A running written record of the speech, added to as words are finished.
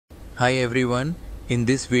Hi everyone, in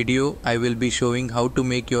this video I will be showing how to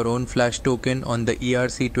make your own Flash token on the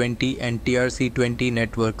ERC20 and TRC20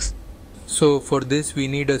 networks. So for this we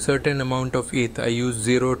need a certain amount of ETH. I use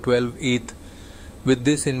 0.12 ETH. With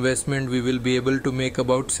this investment we will be able to make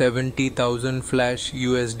about 70,000 Flash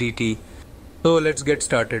USDT. So let's get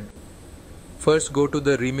started. First go to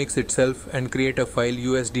the remix itself and create a file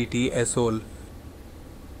USDT SOL.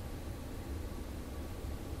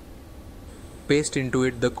 Paste into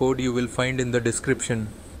it the code you will find in the description.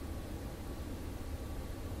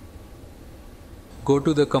 Go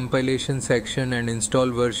to the compilation section and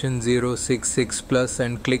install version 0.66 plus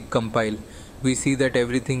and click compile. We see that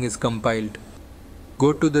everything is compiled.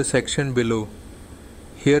 Go to the section below.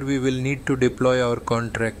 Here we will need to deploy our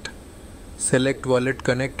contract. Select wallet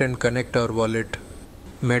connect and connect our wallet.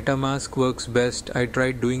 MetaMask works best. I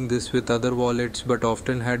tried doing this with other wallets but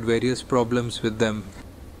often had various problems with them.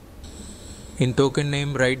 In token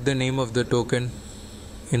name, write the name of the token.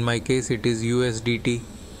 In my case, it is USDT.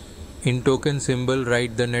 In token symbol,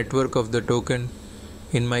 write the network of the token.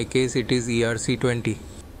 In my case, it is ERC20.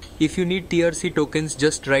 If you need TRC tokens,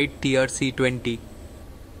 just write TRC20.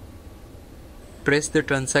 Press the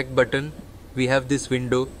transact button. We have this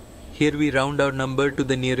window. Here we round our number to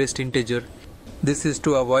the nearest integer. This is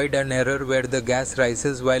to avoid an error where the gas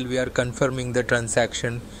rises while we are confirming the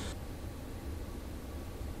transaction.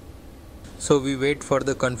 So we wait for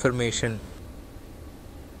the confirmation.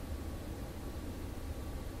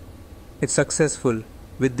 It's successful.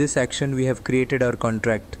 With this action we have created our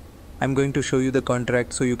contract. I'm going to show you the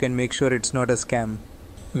contract so you can make sure it's not a scam.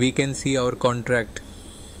 We can see our contract.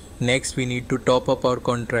 Next we need to top up our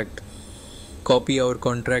contract. Copy our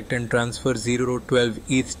contract and transfer 0.12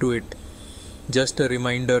 ETH to it. Just a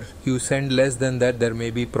reminder, you send less than that there may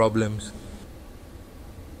be problems.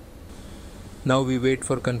 Now we wait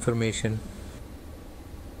for confirmation.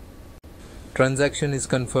 Transaction is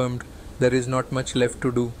confirmed. There is not much left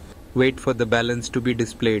to do. Wait for the balance to be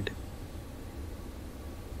displayed.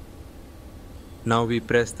 Now we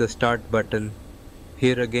press the start button.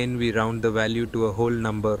 Here again we round the value to a whole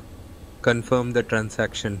number. Confirm the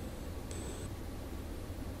transaction.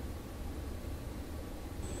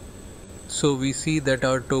 So we see that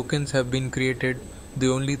our tokens have been created. The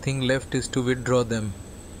only thing left is to withdraw them.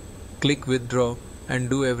 Click withdraw and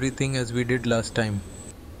do everything as we did last time.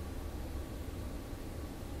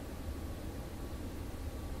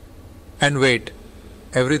 And wait,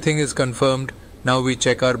 everything is confirmed. Now we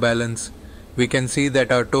check our balance. We can see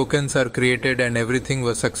that our tokens are created and everything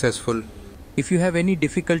was successful. If you have any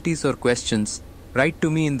difficulties or questions, write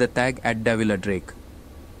to me in the tag @Davila Drake.